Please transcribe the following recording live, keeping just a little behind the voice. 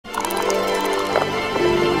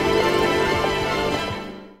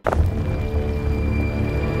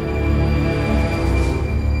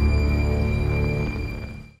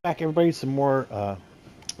back, everybody. Some more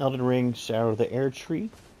Elden Ring Shadow of the Erdtree.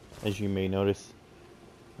 As you may notice,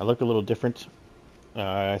 I look a little different.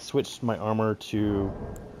 I switched my armor to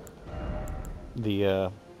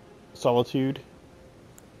the Solitude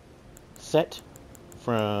set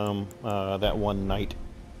from that one knight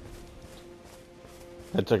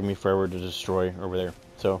that took me forever to destroy over there.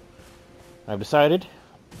 So I've decided,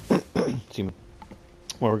 see,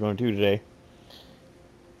 what we're going to do today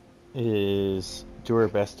is do our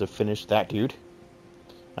best to finish that dude.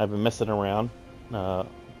 I've been messing around,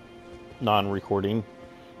 non-recording,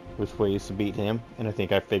 with ways to beat him, and I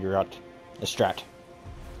think I figured out a strat.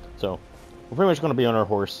 So we're pretty much going to be on our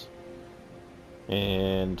horse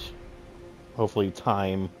and hopefully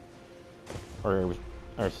time our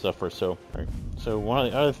stuff first. So, right. So one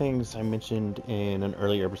of the other things I mentioned in an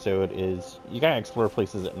earlier episode is you gotta explore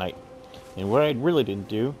places at night, and what I really didn't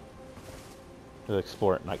do is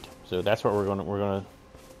explore at night. So that's what we're gonna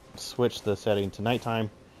switch the setting to nighttime.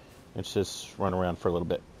 Let's just run around for a little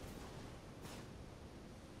bit.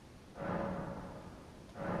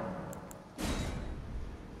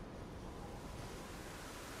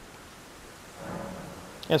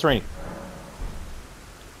 Yeah, it's raining.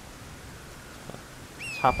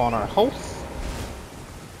 Let's hop on our horse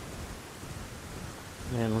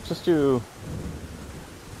and let's just do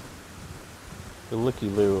the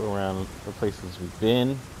looky-loo around the places we've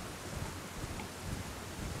been.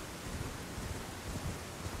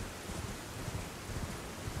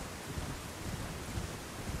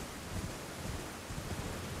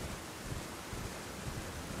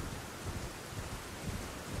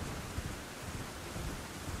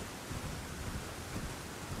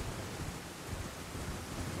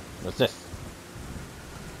 What's this?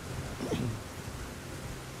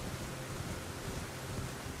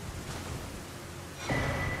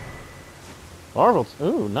 Marvels.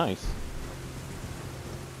 Ooh, nice.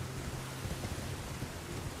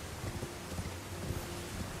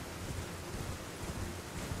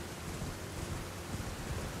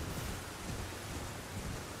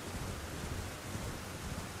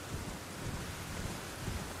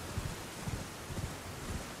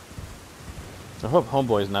 I hope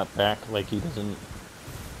Homeboy's not back, like he doesn't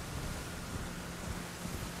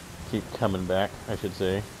keep coming back, I should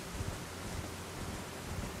say.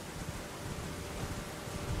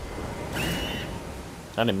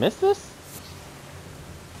 I didn't miss this?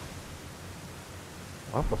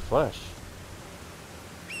 What the flesh?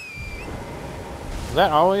 Is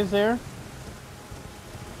that always there?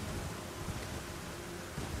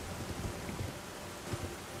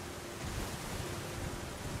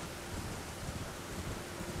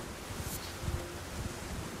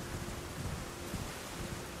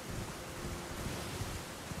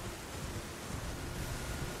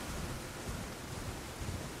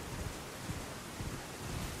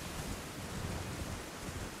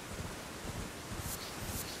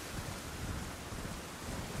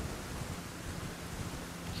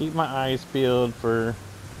 Keep my eyes peeled for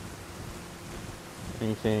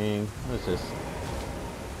anything. What is this?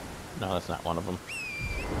 No, that's not one of them.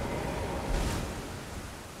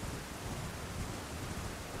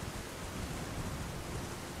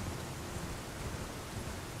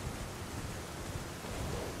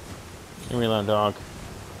 Leave me alone, dog.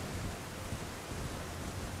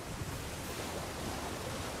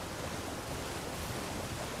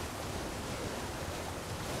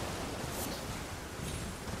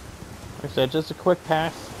 Like I said, just a quick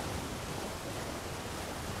pass.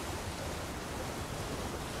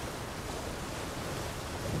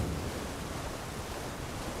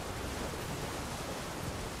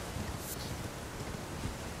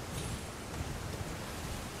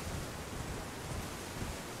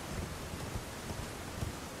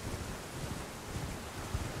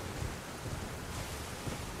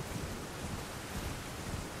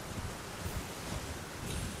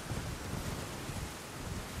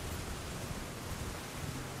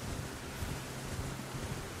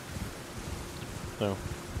 So,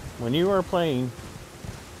 when you are playing,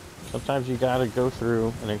 sometimes you gotta go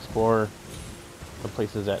through and explore the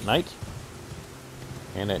places at night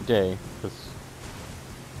and at day, because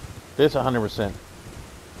this 100%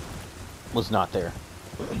 was not there.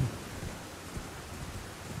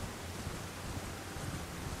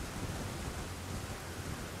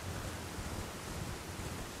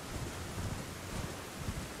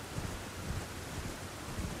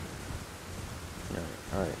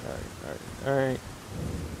 Alright.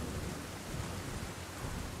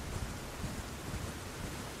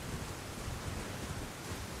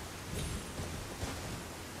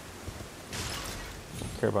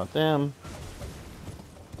 Don't care about them.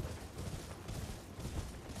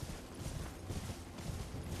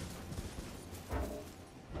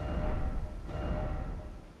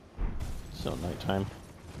 So nighttime.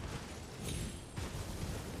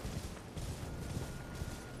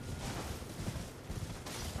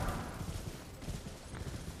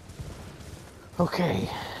 Okay,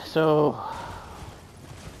 so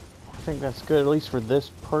I think that's good, at least for this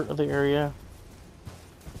part of the area.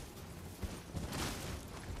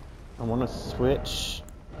 I want to switch,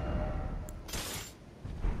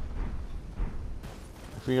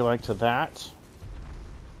 I feel like, to that.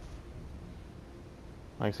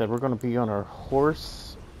 Like I said, we're going to be on our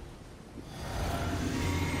horse,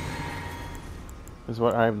 is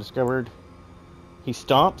what I've discovered. He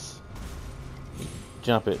stomps,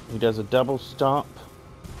 jump it. He does a double stomp,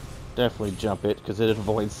 definitely jump it, because it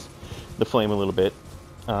avoids the flame a little bit.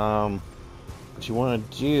 What you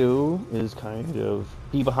want to do is kind of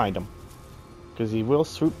be behind him, because he will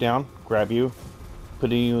swoop down, grab you,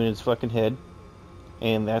 put you in his fucking head,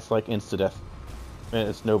 and that's like insta-death.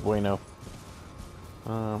 It's no bueno.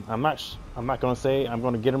 I'm not gonna say I'm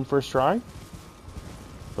gonna get him first try,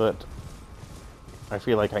 but I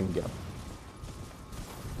feel like I can get him.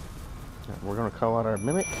 We're gonna call out our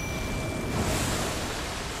mimic.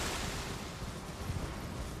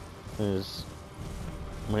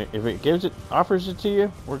 If it offers it to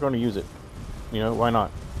you, we're gonna use it. You know, why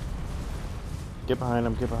not? Get behind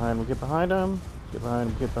him, get behind him, get behind him, get behind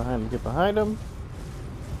him, get behind him, get behind him.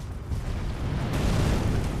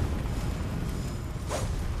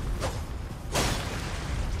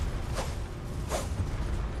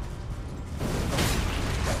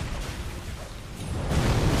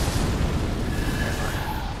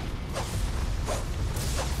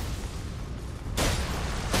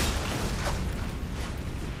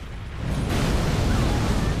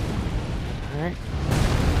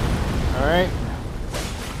 Alright.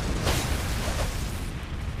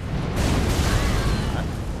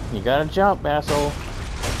 You gotta jump, asshole.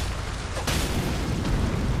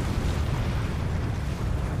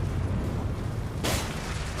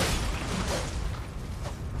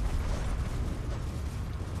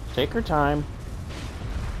 Take your time.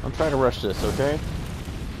 Don't try to rush this, okay?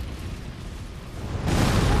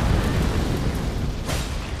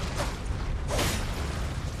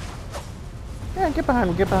 Yeah, get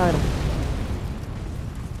behind him, get behind him.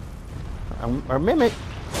 Our mimic.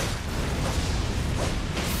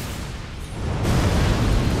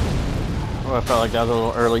 Oh, I felt like that was a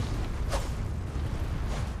little early.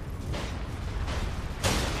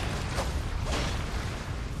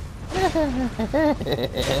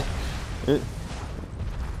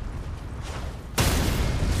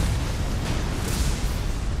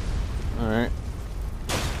 Alright.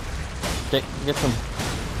 Get some.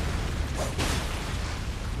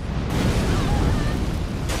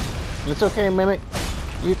 It's okay, Mimic.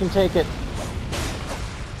 You can take it.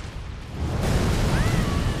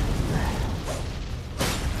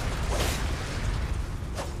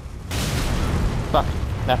 Fuck.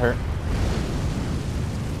 That hurt.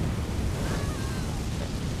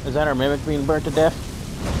 Is that our Mimic being burnt to death?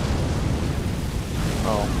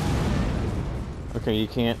 Oh. Okay, you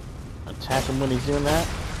can't attack him when he's doing that?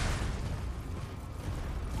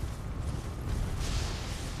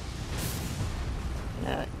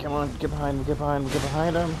 Come on, get behind him, get behind him, get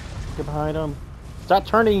behind him, get behind him. Stop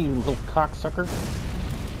turning, you little cocksucker.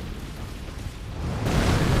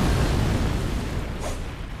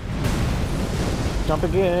 Jump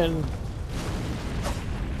again.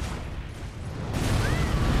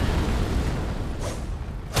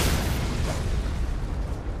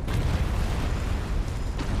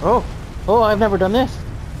 Oh, I've never done this.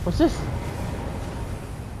 What's this?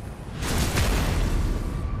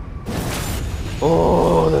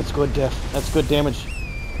 Oh, that's good death. That's good damage.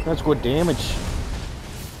 That's good damage.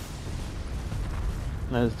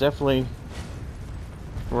 That is definitely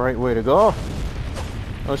the right way to go.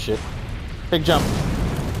 Oh shit. Big jump.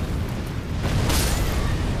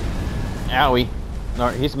 Owie.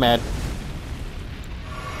 Alright, he's mad.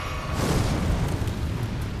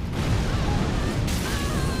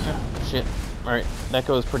 Oh, shit. Alright, that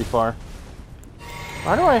goes pretty far.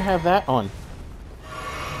 Why do I have that on?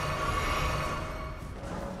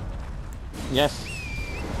 Yes.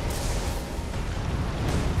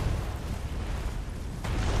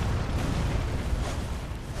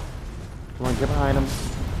 Come on, get behind him.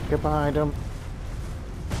 Get behind him.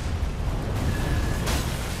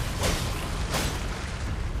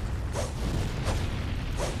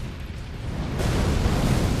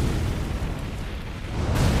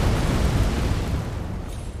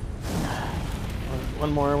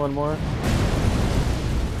 One more, one more.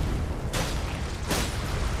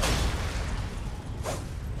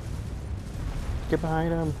 Get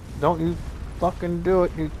behind him. Don't you fucking do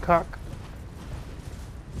it, you cock.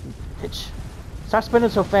 Bitch. Stop spinning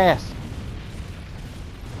so fast.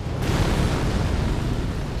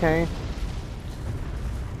 Okay.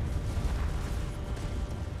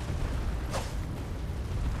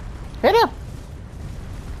 Hit him!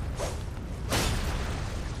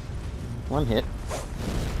 One hit.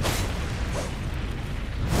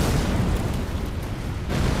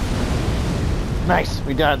 Nice!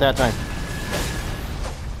 We got it that time.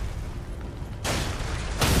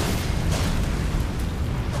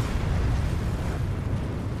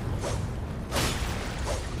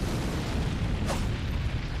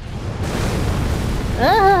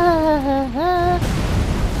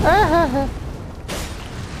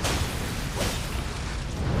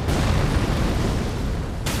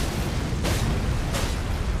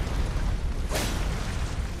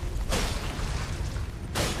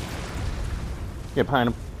 Get behind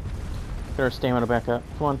him. Get our stamina back up.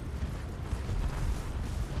 Come on.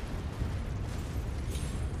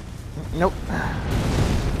 Nope.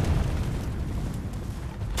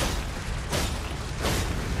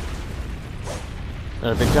 Is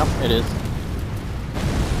that a big jump? It is.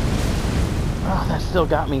 Oh, that still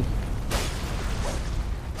got me.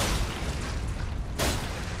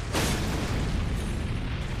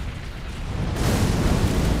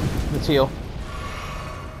 Let's heal.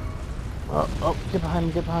 Oh, get behind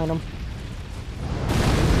him, get behind him.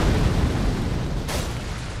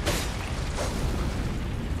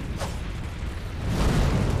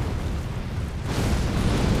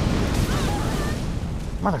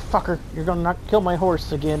 Motherfucker, you're gonna not kill my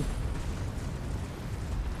horse again.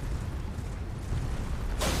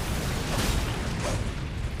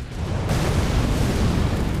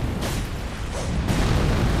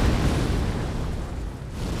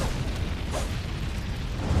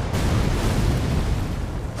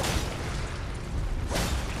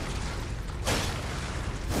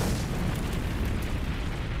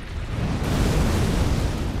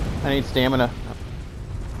 I need stamina.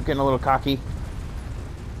 I'm getting a little cocky.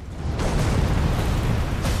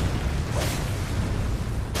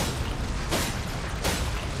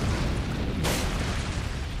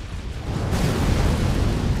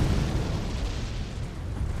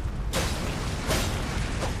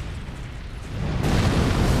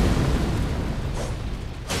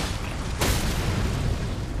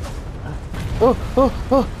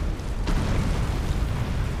 Oh!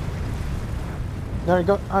 There we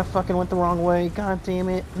go. I fucking went the wrong way. God damn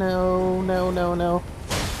it. No.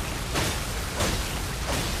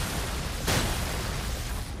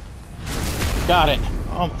 Got it.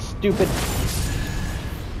 Oh, stupid.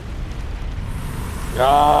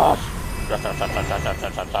 Gosh.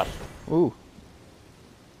 Ooh.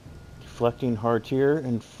 Deflecting hard tier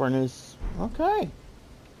and furnace. Okay.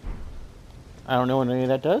 I don't know what any of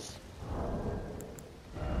that does.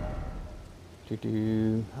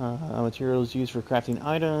 Materials used for crafting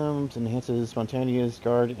items, enhances spontaneous,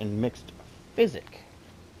 guard, and mixed physic.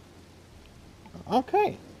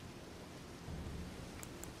 Okay.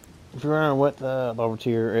 If you're wondering what the level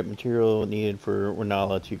tier material needed for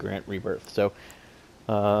Renala to grant rebirth. So,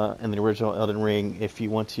 in the original Elden Ring, if you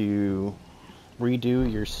want to redo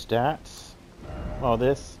your stats, all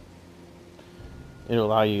this, it'll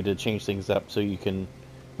allow you to change things up so you can,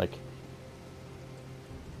 like,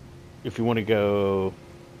 if you want to go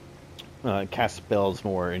cast spells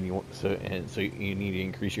more, and so you need to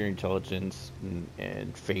increase your intelligence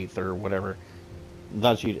and faith or whatever,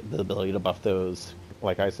 allows you the ability to buff those.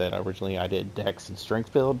 Like I said, originally I did Dex and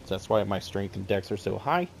Strength builds. That's why my Strength and Dex are so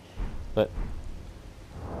high. But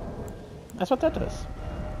that's what that does.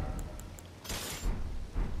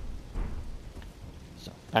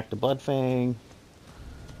 So back to Bloodfang.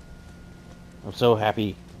 I'm so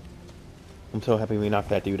happy. I'm so happy we knocked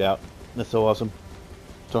that dude out. That's so awesome.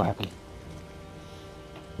 So happy.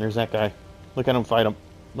 There's that guy. Look at him fight him.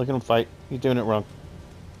 Look at him fight. He's doing it wrong.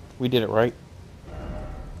 We did it right.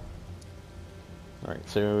 Alright,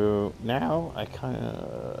 so now I kind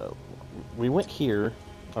of... We went here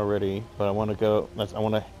already, but I want to go... I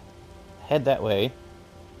want to head that way.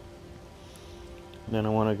 And then I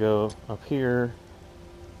want to go up here.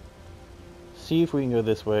 See if we can go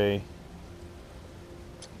this way.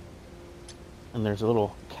 And there's a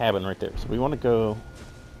little cabin right there. So we want to go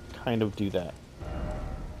kind of do that.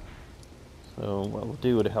 So what we'll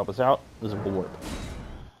do to help us out is a warp.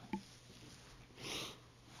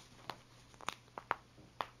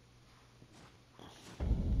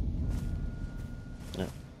 Yeah.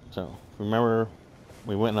 So remember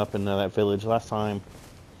we went up into that village last time.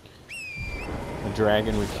 The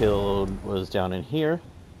dragon we killed was down in here.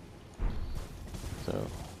 So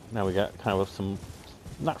now we got kind of some,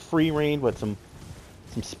 not free reign, but some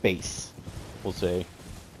space, we'll say,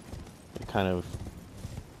 to kind of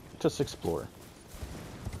just explore.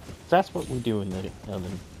 That's what we do in the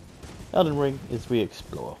Elden Ring, is we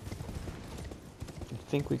explore. I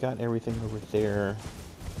think we got everything over there.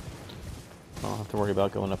 I don't have to worry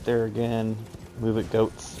about going up there again. Move it,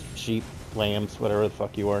 goats, sheep, lambs, whatever the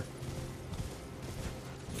fuck you are.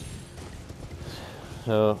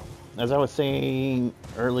 So, as I was saying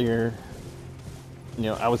earlier, you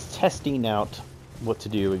know, I was testing out what to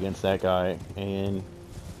do against that guy, and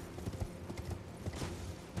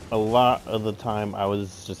a lot of the time I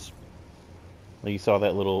was just, you saw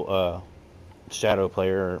that little shadow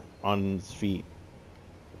player on his feet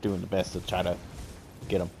doing the best to try to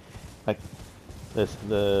get him. Like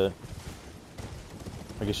I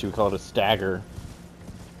guess you would call it a stagger.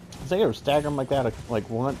 I think I would stagger him like that like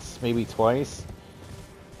once, maybe twice,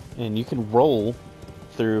 and you can roll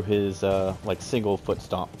through his like single foot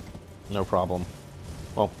stomp, no problem.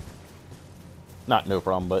 Well, not no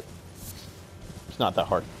problem, but it's not that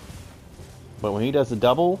hard. But when he does a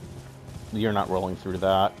double, you're not rolling through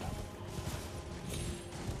that.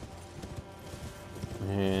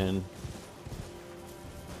 And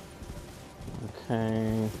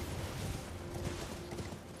okay,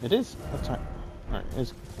 it is. What time? All right,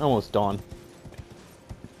 it's almost dawn.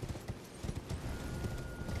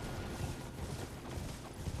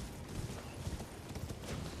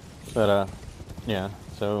 But yeah.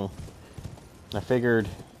 So I figured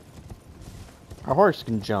a horse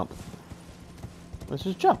can jump. Let's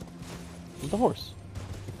just jump with the horse.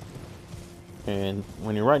 And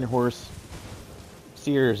when you're riding a horse,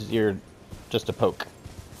 steers, you're just a poke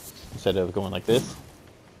instead of going like this.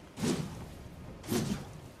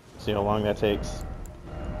 See how long that takes?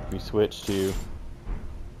 If we switch to,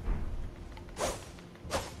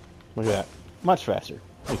 look at that, much faster.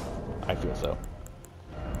 I feel so.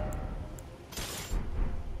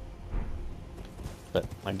 But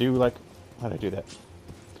I do like, how do I do that?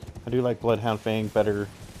 I do like Bloodhound Fang better.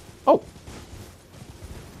 Oh!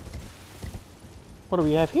 What do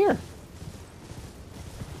we have here?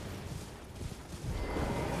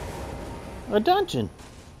 A dungeon!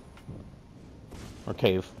 Or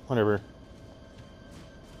cave, whatever.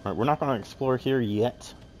 Alright, we're not going to explore here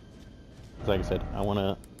yet. Like I said, I want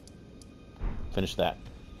to finish that.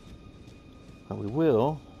 But we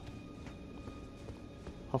will.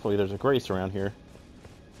 Hopefully there's a grace around here.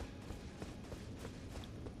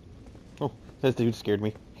 Oh, this dude scared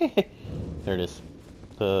me. There it is.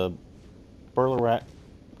 The Burler Rat.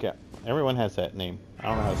 Yeah, everyone has that name. I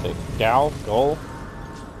don't know how to say it. Gal? Gull?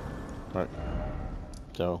 Alright.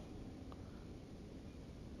 So.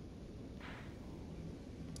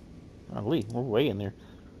 Golly, we're way in there.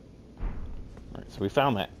 Alright, so we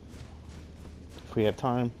found that. If we have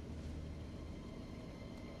time,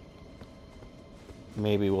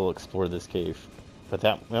 maybe we'll explore this cave. But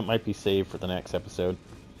that might be saved for the next episode.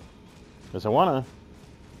 Because I want to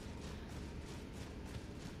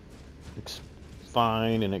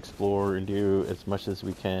find and explore and do as much as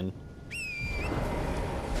we can.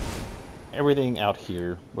 Everything out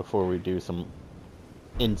here before we do some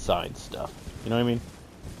inside stuff. You know what I mean?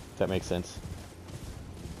 If that makes sense.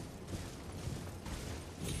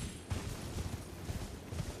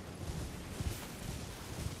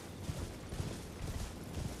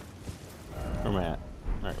 Where am I at?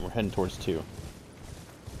 Alright, we're heading towards 2.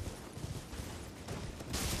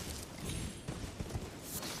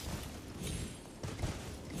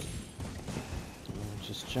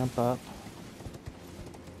 Just jump up.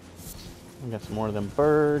 We got some more of them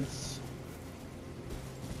birds.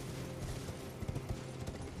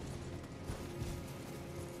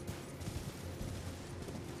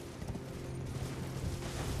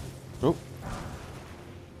 Oop.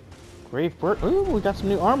 Grave bird. Ooh, we got some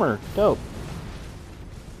new armor. Dope.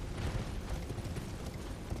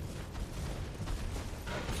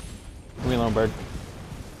 Leave me alone, bird.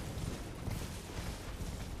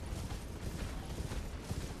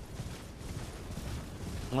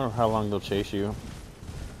 I don't know how long they'll chase you.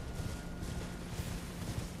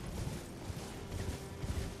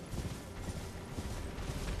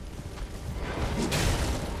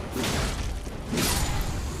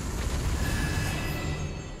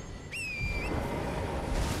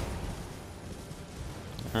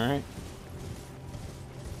 Alright.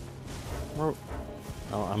 Oh,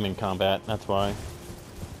 I'm in combat, that's why.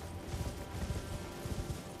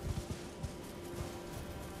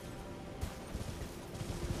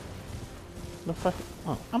 The fuck?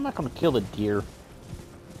 Oh, I'm not gonna kill the deer. Are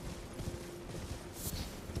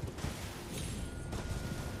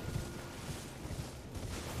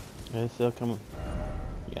they still coming?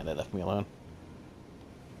 Yeah, they left me alone.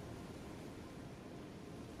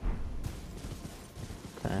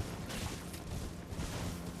 Okay.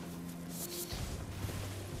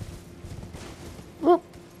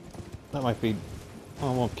 that might be...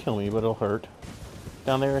 Well, it won't kill me, but it'll hurt.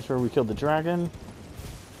 Down there is where we killed the dragon.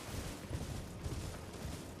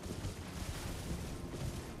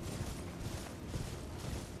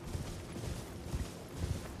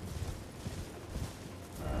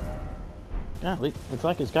 Yeah, it's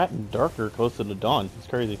like it's gotten darker close to the dawn. It's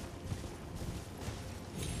crazy.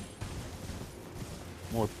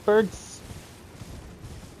 More birds.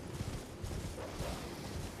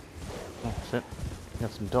 Oh shit.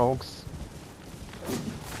 Got some dogs.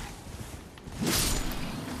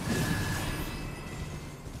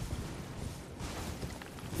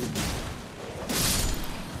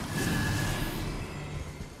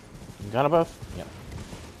 You got a buff? Yeah.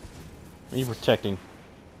 Are you protecting?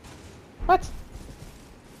 What?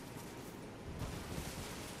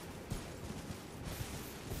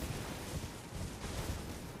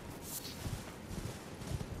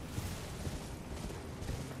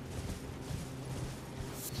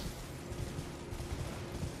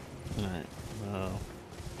 Alright,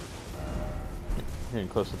 getting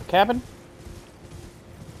close to the cabin.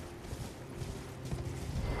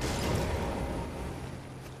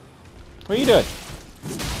 What are you doing?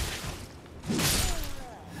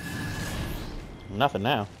 Nothing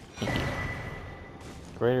now.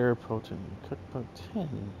 Greater potent cookbook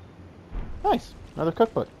 10. Nice, another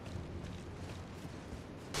cookbook.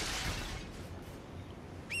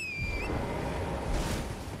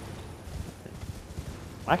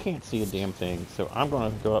 I can't see a damn thing, so I'm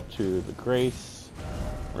gonna go up to the Grace.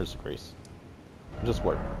 Where's the Grace? Just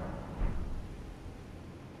work.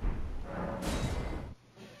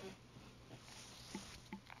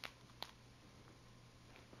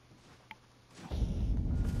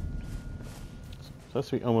 So that's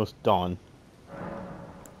be almost dawn.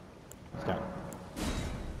 It's got.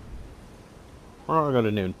 We're not gonna go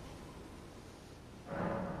to noon.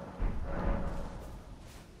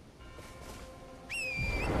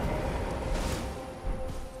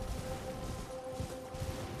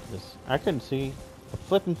 I couldn't see a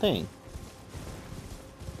flipping thing,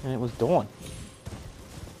 and it was dawn.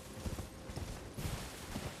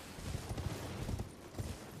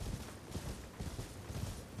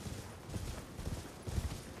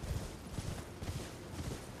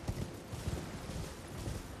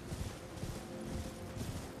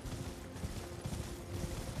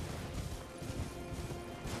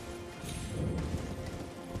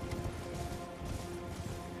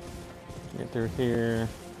 Get through here.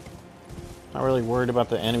 Not really worried about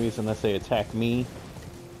the enemies unless they attack me.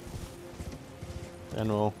 Then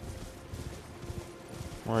we'll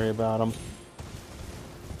worry about them.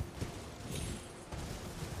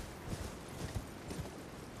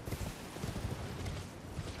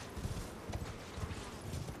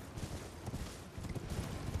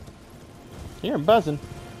 You're buzzing.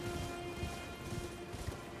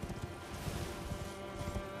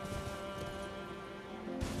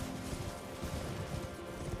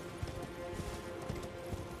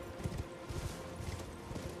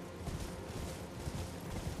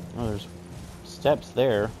 Oh, there's steps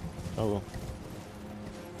there. Oh.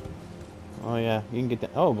 Oh yeah, you can get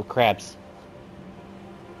that. Oh, but crabs.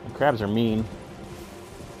 The crabs are mean.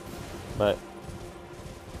 But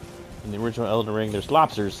in the original Elden Ring, there's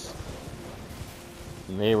lobsters.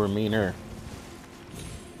 And they were meaner.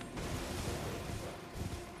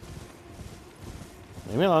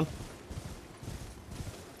 Leave me alone.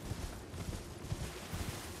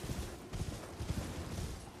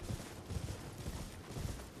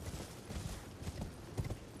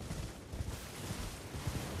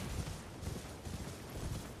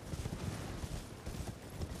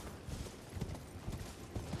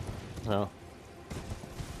 So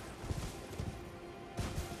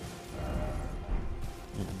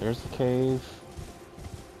there's the cave.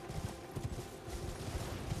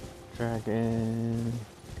 Dragon.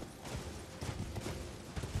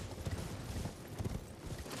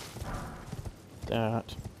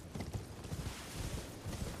 That.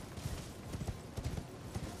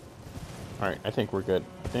 Alright, I think we're good.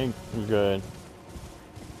 I think we're good.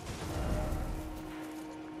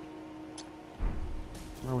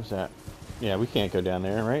 Where was that? Yeah, we can't go down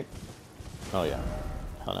there, right? Oh yeah.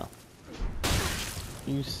 Hell no.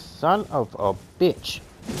 You son of a bitch.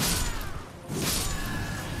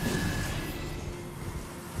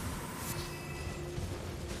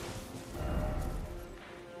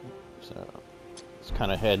 So, let's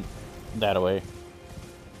kind of head that way.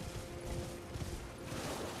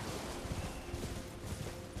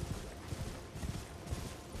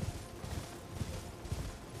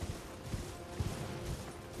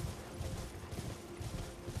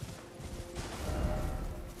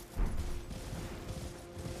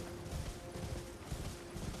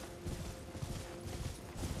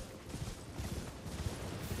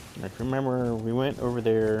 If you remember, we went over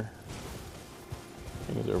there. I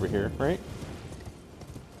think it was over here, right?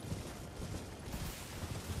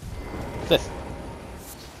 What's this?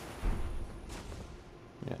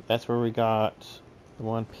 Yeah, that's where we got the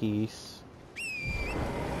one piece.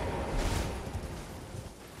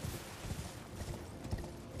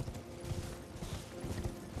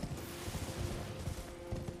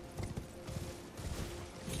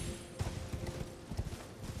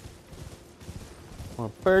 More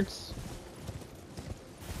birds.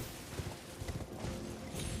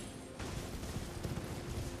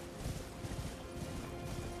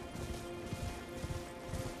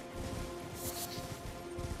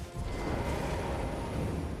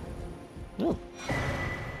 Oh.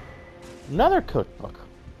 Another cookbook.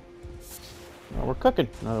 Now we're cooking.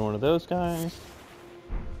 Another one of those guys.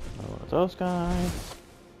 Another one of those guys.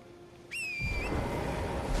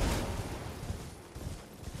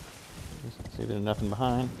 See, there's nothing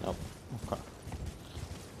behind. Nope. Okay.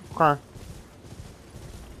 Okay.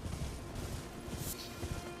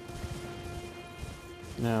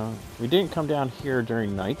 Now, we didn't come down here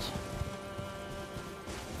during night.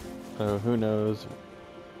 So who knows?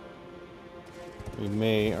 We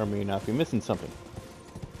may or may not be missing something.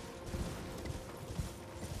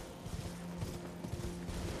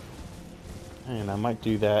 And I might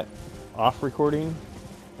do that off recording.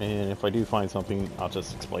 And if I do find something, I'll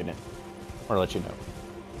just explain it. Or let you know.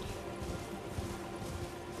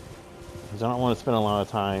 Because I don't want to spend a lot of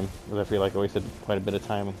time, because I feel like I wasted quite a bit of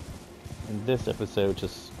time in this episode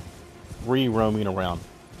just re-roaming around.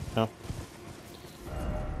 You know?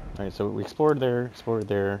 Alright, so we explored there,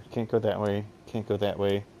 can't go that way, can't go that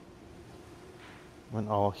way. Went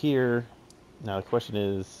all here. Now the question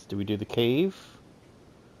is, do we do the cave?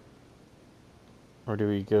 Or do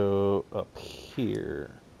we go up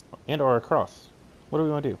here? And or across? What do we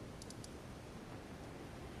want to do?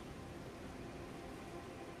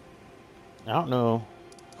 I don't know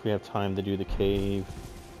if we have time to do the cave.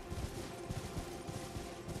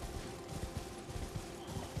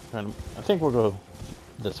 I think we'll go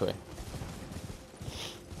this way.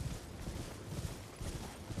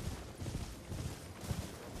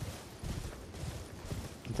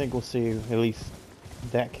 I think we'll save at least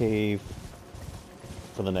that cave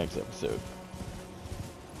for the next episode.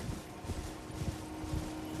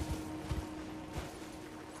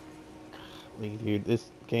 Dude, this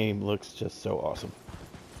game looks just so awesome.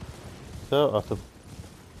 So awesome.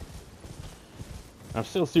 I'm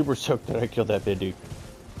still super stoked that I killed that big dude.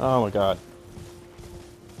 Oh my god.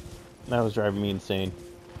 That was driving me insane.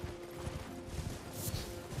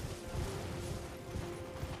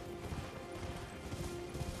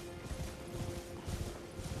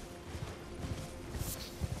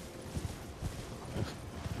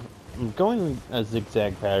 I'm going a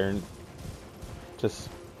zigzag pattern. Just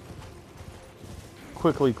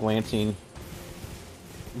quickly glancing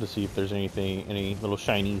to see if there's anything, any little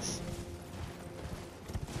shinies.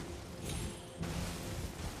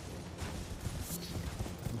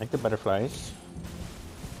 Like the butterflies.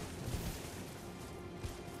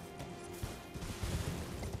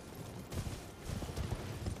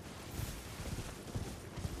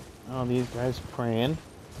 Oh, these guys praying.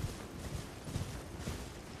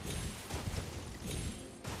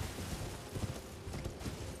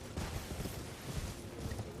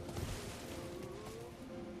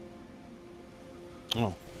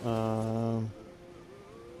 Oh,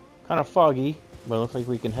 kind of foggy, but it looks like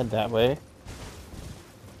we can head that way.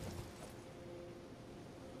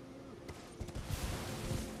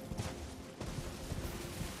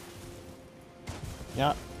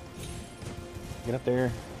 Yeah. Get up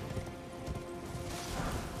there.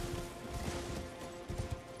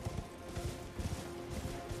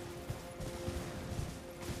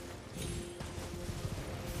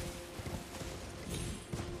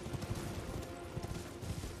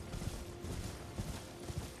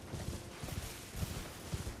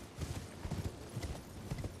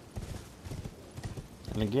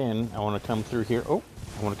 And again, I want to come through here. Oh,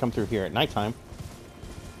 I want to come through here at nighttime.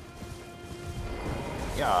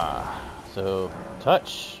 Yeah. So,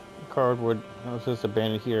 touch. Cardboard. I was just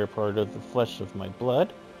abandoned here, part of the flesh of my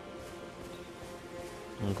blood.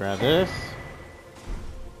 I'm gonna grab this.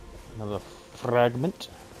 Another fragment.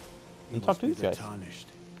 And talk to these guys. Tarnished.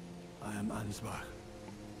 I am Ansbach,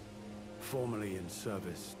 formerly in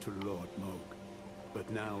service to Lord Moog,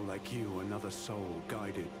 but now, like you, another soul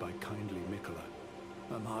guided by kindly Mikola.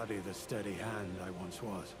 I'm hardly the steady hand I once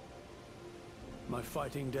was. My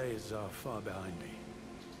fighting days are far behind me,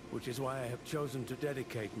 which is why I have chosen to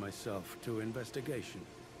dedicate myself to investigation,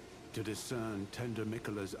 to discern tender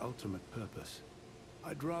Mikola's ultimate purpose.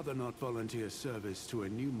 I'd rather not volunteer service to a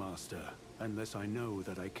new master unless I know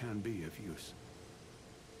that I can be of use.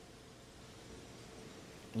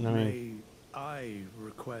 May I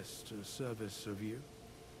request a service of you?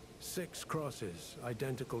 6 crosses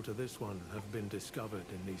identical to this one have been discovered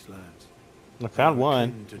in these lands. I found They are one.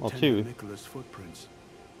 akin to Well, Tender 2. Michela's footprints,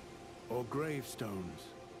 or gravestones,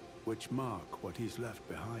 which mark what he's left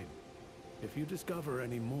behind. If you discover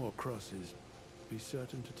any more crosses, be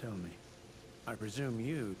certain to tell me. I presume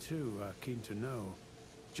you, too, are keen to know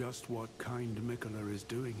just what kind Michela is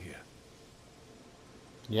doing here.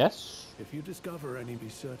 Yes? If you discover any, be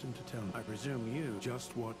certain to tell me. I presume you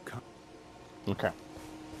just what kind... Okay.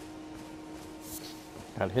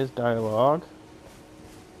 Got his dialogue.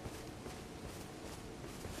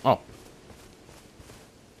 Oh.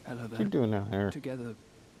 Hello What there. you doing down there? Together,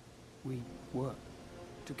 we work.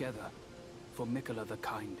 Together, for Michela the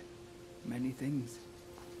Kind. Many things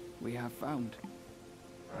we have found.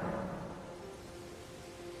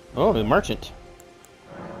 Oh, the merchant.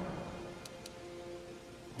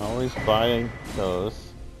 Always buying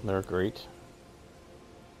those. They're great.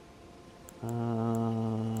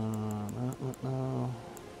 No.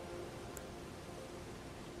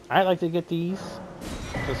 I like to get these,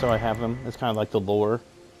 just so I have them. It's kind of like the lore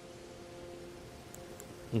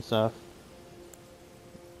and stuff.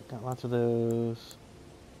 Got lots of those.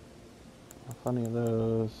 Plenty of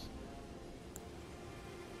those.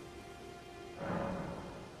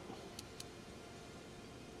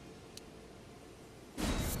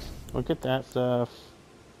 Look at that stuff.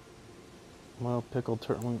 Well, pickled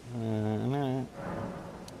turtle. I'm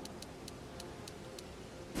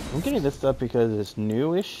getting this stuff because it's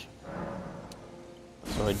newish,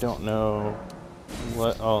 so I don't know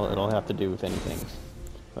what all it'll have to do with anything.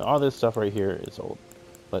 But all this stuff right here is old.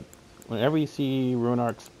 But whenever you see rune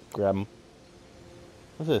arcs, grab them.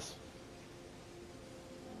 What's this?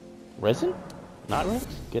 Resin? Not resin?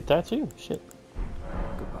 Get that too. Shit.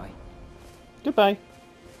 Goodbye. Goodbye.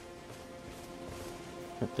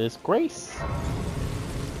 With this grace.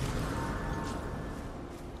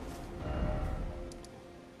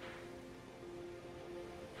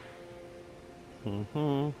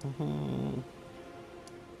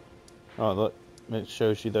 Oh, look. It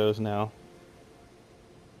shows you those now.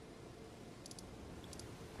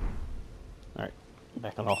 Alright.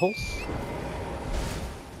 Back on the horse.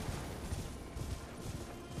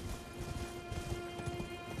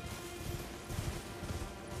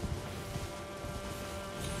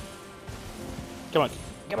 Come on.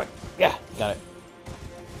 Come on. Yeah, got it.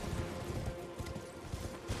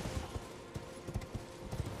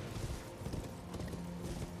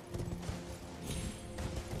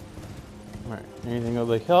 Alright, anything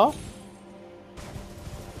over the hill?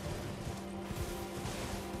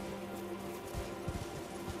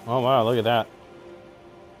 Oh wow, look at that.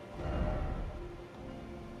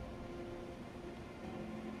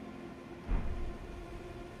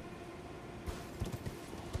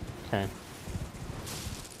 Okay.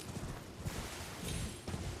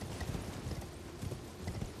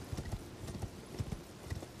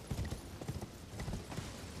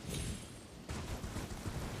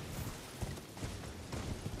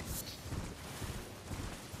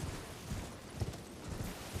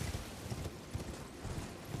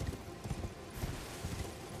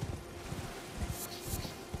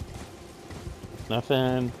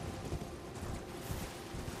 Nothing.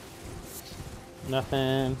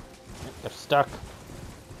 Nothing. They're stuck.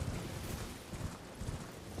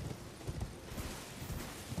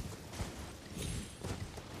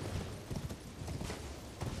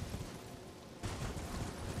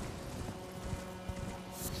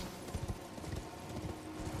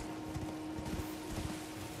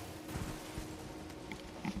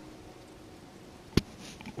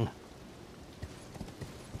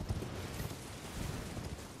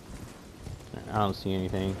 I don't see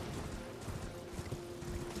anything.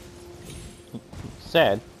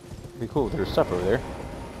 Sad. It'd be cool if there's stuff over there.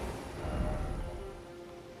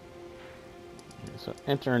 So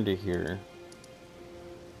enter into here.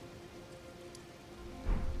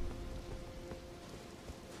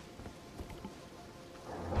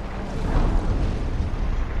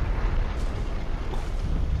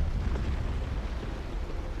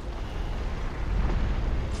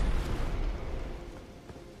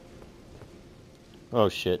 Oh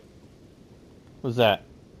shit. What's that?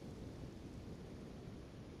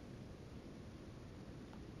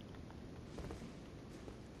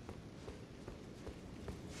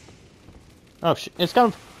 Oh shit, it's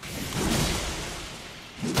coming.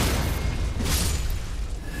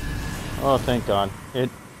 Oh, thank God. It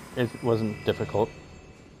wasn't difficult.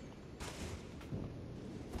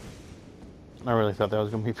 I really thought that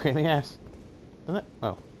was going to be a pain in the ass. Isn't it?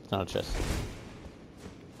 Oh, it's not a chest.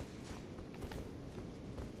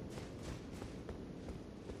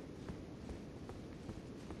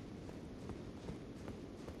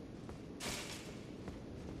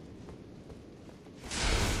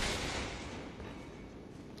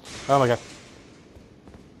 Oh my god.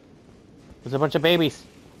 There's a bunch of babies.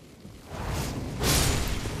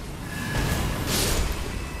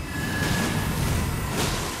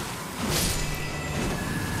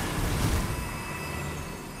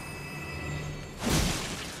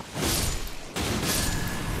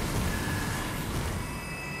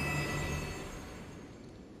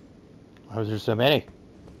 Why was there so many?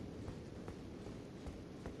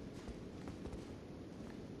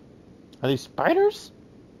 Are these spiders?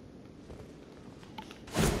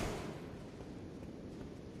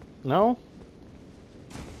 No?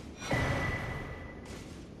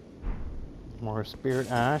 More spirit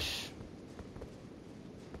ash.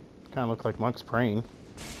 Kind of look like monks praying.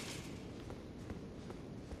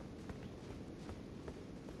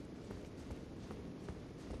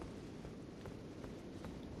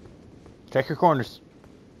 Check your corners.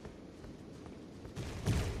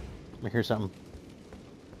 I hear something.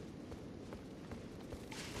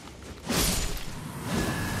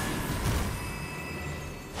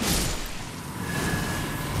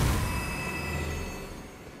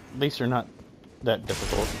 At least they're not that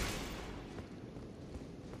difficult.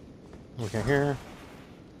 Look at here.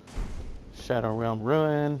 Shadow Realm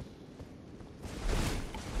Ruin.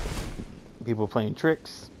 People playing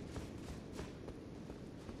tricks.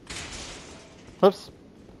 Whoops.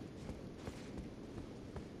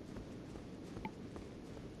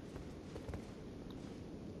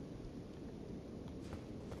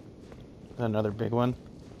 Another big one.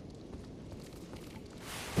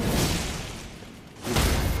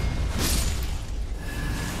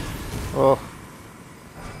 Oh.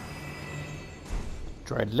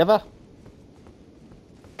 Dried liver.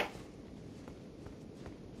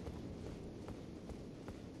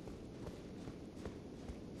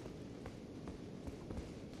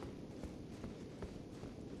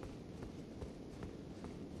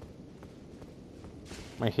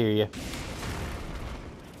 I hear you.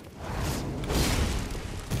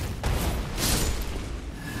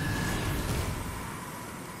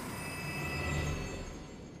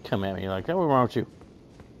 Come at me like that. What's wrong with you?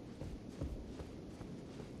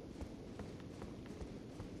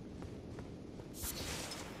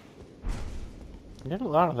 You got a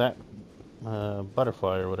lot of that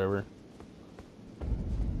butterfly or whatever.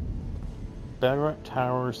 Bedrock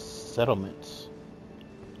Tower Settlement.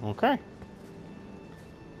 Okay.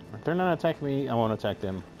 If they're not attacking me, I won't attack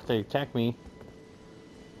them. If they attack me,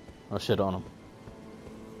 I'll shit on them.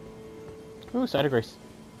 Ooh, Side of Grace.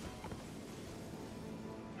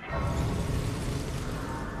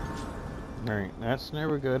 Alright, that's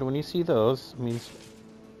never good. When you see those, it means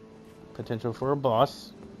potential for a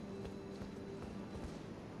boss.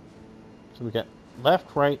 So we got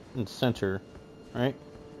left, right, and center, right?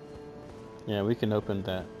 Yeah, we can open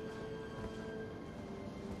that.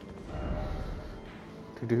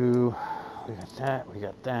 We got that, we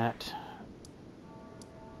got that.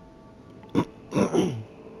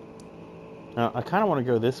 Now, I kind of want to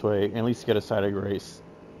go this way and at least get a Side of Grace.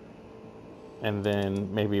 And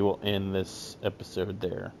then maybe we'll end this episode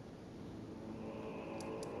there.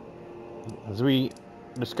 As we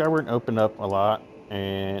discovered and opened up a lot,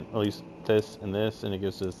 and at least this and this, and it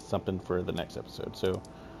gives us something for the next episode. So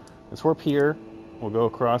let's warp here. We'll go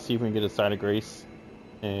across, see if we can get a Side of Grace,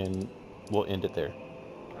 and we'll end it there.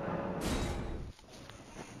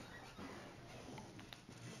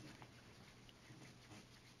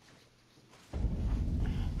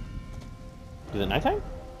 Is it nighttime?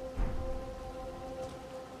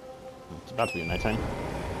 It's about to be nighttime.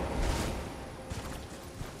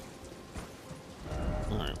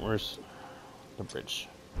 Alright, where's the bridge?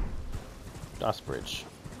 Das Bridge.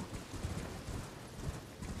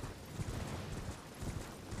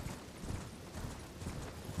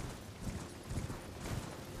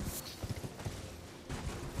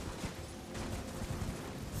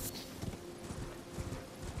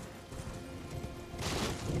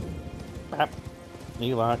 Bap.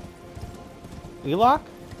 Elok. Elok?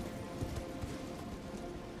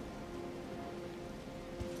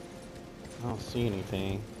 I don't see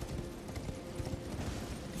anything.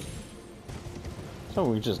 So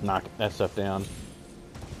we just knock that stuff down.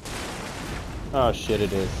 Oh shit,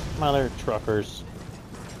 it is. Mother truckers.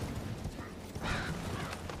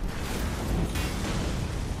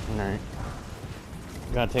 Alright.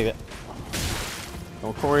 Gotta take it.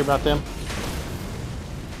 Don't worry about them.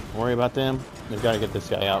 Don't worry about them. We've got to get this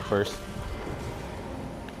guy out first.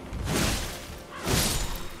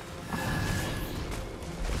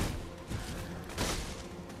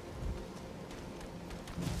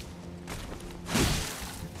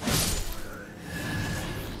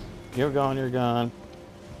 You're gone, you're gone.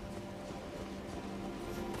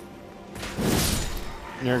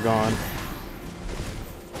 You're gone.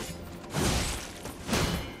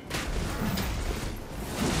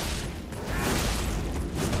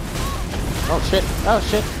 Oh shit, oh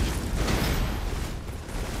shit.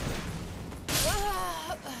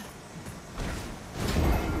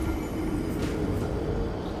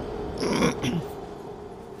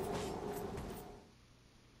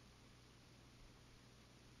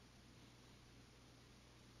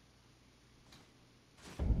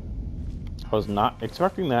 I was not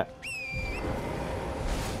expecting that.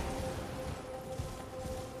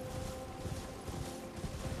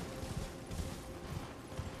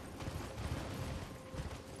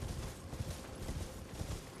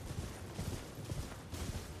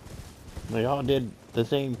 They all did the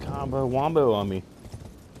same combo wombo on me.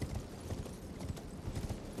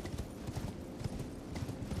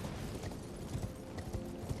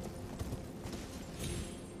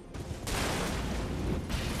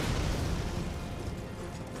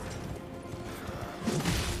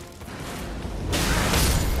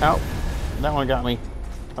 Ow. That one got me.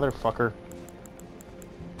 Motherfucker.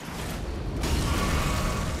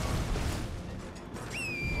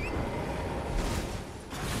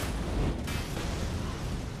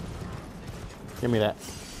 Give me that.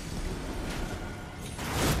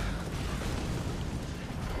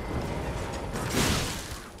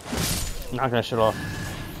 Knock that shit off.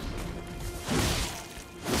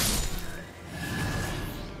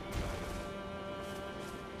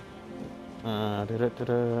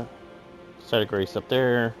 Site of grace up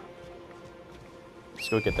there. Let's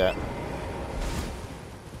go get that.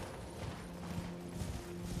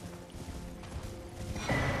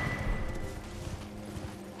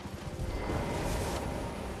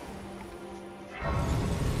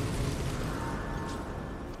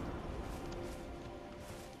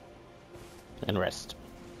 And rest.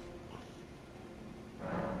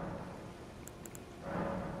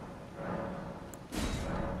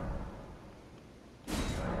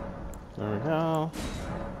 There we go.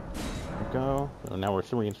 There we go. So now we're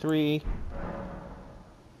 3 and 3.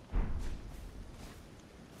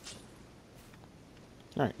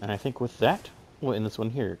 Alright, and I think with that, we'll end this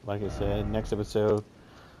one here. Like I said, next episode,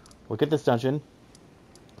 we'll get this dungeon.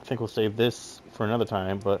 I think we'll save this for another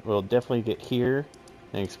time, but we'll definitely get here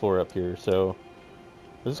and explore up here. So,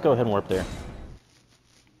 let's just go ahead and warp there.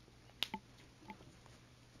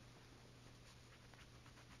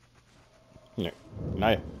 Yeah.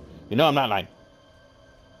 No, you know I'm not lying.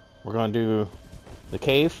 We're gonna do the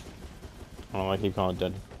cave. I don't know why I keep calling it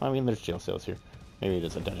dungeon. I mean, there's jail cells here. Maybe it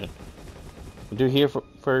is a dungeon. We'll do here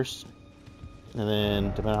first, and then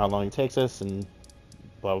depending on how long it takes us, and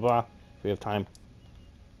blah blah blah. If we have time,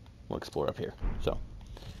 we'll explore up here. So,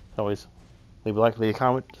 as always, leave a like, leave a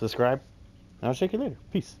comment, subscribe, and I'll check you later.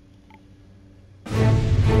 Peace.